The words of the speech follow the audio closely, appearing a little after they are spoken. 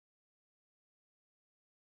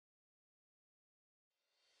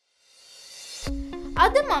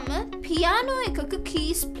අද මම පියානෝ එකක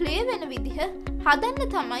කීස් ප්ලේ වෙන විදිහ හදන්න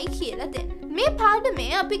තමයි කියලා දෙන්නේ. මේ පාඩමේ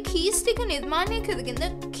අපි කීස් ටික නිර්මාණය කරගෙන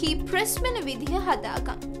කී ප්‍රෙස් වෙන විදිහ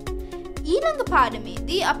හදාගමු. ඊළඟ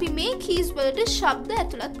පාඩමේදී අපි මේ කීස් වලට ශබ්ද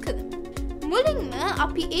ඇතුළත් කරමු. මුලින්ම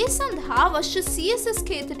අපි ඒ සඳහා අවශ්‍ය CSS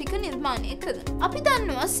කේත ටික නිර්මාණය කරමු. අපි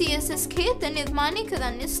දන්නවා CSS කේත නිර්මාණය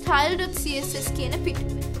කරන්නේ style.css කියන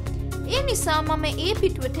පිටුවේ. ඒ නිසා මම ඒ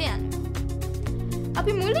පිටුවට යනවා.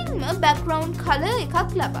 අපි මුලින්ම background color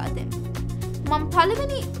එකක් ලබා දෙමු. මම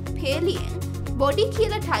පළවෙනි පේලියෙන් body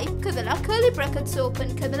කියලා type කරලා curly brackets open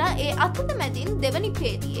කරලා ඒ අතරමැදින් දෙවෙනි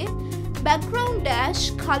පේලියේ background dash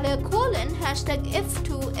color colon hashtag f2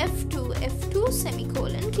 f2 f2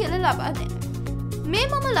 semicolon කියලා ලබා දෙමු. මේ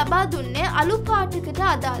මම ලබා දුන්නේ අලු පාටකට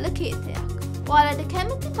අදාළ කේතයක්. ඔයාලට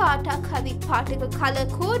කැමති පාටක් හරි පාටක color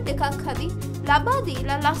code එකක් හරි ලබා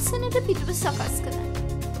දීලා ලස්සනට පිටුව සකස් කරන්න.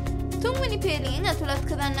 තුන්වෙනි පේලියෙන් ඇතුළත්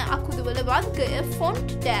කරන්න අකුරු වල වර්ගය font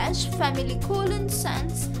dash family colon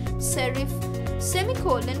sans serif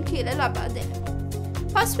semicolon කියලා ලබා දෙනවා.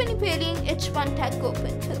 පස්වෙනි පේලියෙන් h1 tag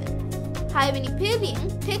open කරන්න. හයවෙනි පේලියෙන්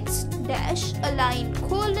text dash align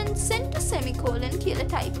colon center semicolon කියලා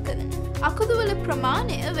type කරන්න. අකුරු වල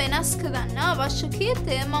ප්‍රමාණය වෙනස් කරන්න අවශ්‍ය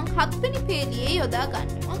කේතය මම හත්වෙනි පේලියේ යොදා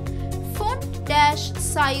ගන්නවා. font dash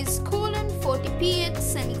size colon 40px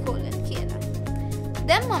semicolon කියලා.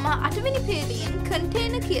 දැන් මම අටවෙනි පේලියෙන්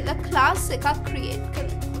container කියලා class එකක් create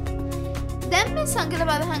කරනවා. දැන් මේ සංගල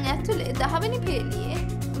වරහන් ඇතුලේ 10වෙනි පේලියේ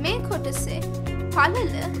මේ කොටසේ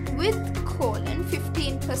පළල width colon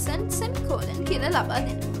 15% semicolon කියලා ලබා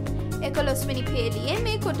දෙනවා. 11වෙනි පේලියේ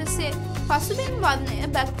මේ කොටසේ පසුබිම් වර්ණය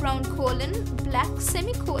background colon black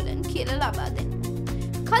semicolon කියලා ලබා දෙනවා.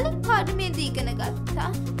 කලින් පාඩමේදී ඉගෙන ගත්තා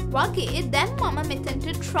වගේ දැන් මම මෙතනට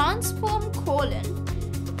transform colon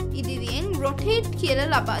ඉදිරියෙන් rotate කියලා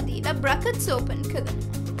ලබා දීලා brackets open කරනවා.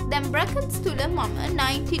 දැන් brackets තුල මම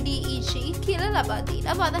 90 deg කියලා ලබා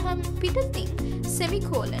දීලා වරහන් පිටතින්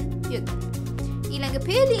semicolon යොදනවා. ඊළඟ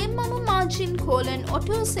පේලියෙන් මම margin colon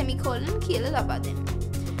auto semicolon කියලා ලබා දෙනවා.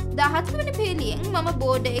 17 වෙනි පේලියෙන් මම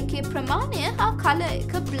border එකේ ප්‍රමාණය හා color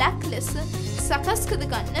එක black ලෙස සකස්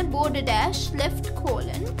කරගන්න border dash left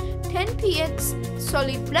colon 10px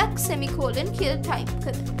solid black semicolon කියලා type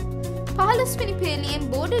කරනවා. 15 වෙනි පේලියෙන්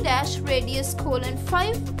border dash radius colon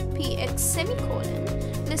 5px semicolon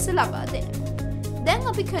ලෙස ලබා දෙනවා. දැන්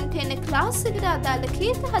අපි container class එකට අදාළ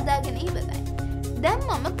කේත හදාගෙන ඉවරයි. දැන්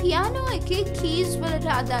මම පියානෝ එකේ keys වලට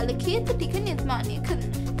අදාළ කේත ටික නිර්මාණය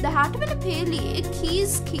කරනවා. 18 වෙනි පේලියේ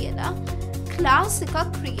keys කියලා class එකක්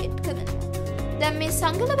create කරනවා. දැන් මේ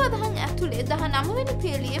සංගල වදහන් ඇතුලේ 19 වෙනි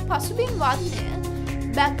පේලියේ පසුබිම් වර්ණය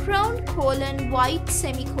background colon white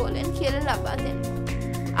semicolon කියලා ලබා දෙනවා.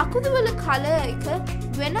 අකුරු වල color එක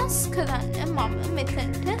වෙනස් කරන්න මම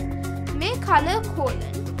මෙතනට මේ color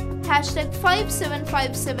colon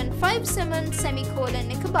 #575757 semicolon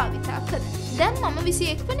එක භාවිතා කරනවා. දැන් මම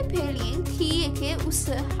 21 වෙනි පේලියෙන් key එකේ උස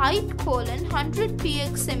height colon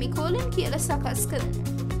 100px semicolon කියලා සකස් කරනවා.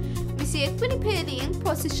 21 වෙනි පේලියෙන්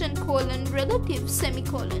position colon relative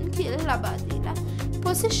semicolon කියලා ලබා දීලා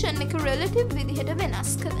position එක relative විදිහට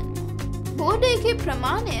වෙනස් කරනවා. border එකේ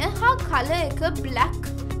ප්‍රමාණය හා color එක black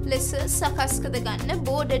ලෙස සකස් කරගන්න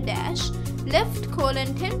border dash left colon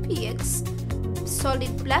 10px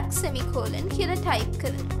solid black semicolon කියලා type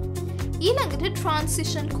කරනවා. ඊළඟට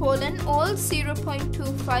transition colon all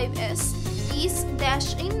 0.25s east dash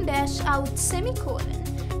in dash out semicolon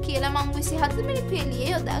කියලා මම 27 වෙනි පේලියේ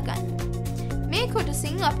යොදා ගන්නවා. මේ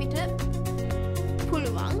කොටසින් අපිට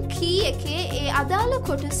පුළුවන් key එකේ ඒ අදාළ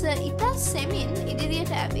කොටස ඉතා සෙමින්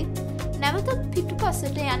ඉදිරියට ඇවිත් නැවත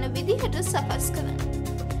පිටුපසට යන විදිහට සකස් කරන්න.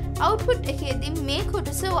 output එකේදී මේ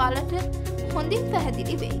කොටස ඔයාලට හොඳින්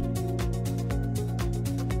පැහැදිලි වෙයි.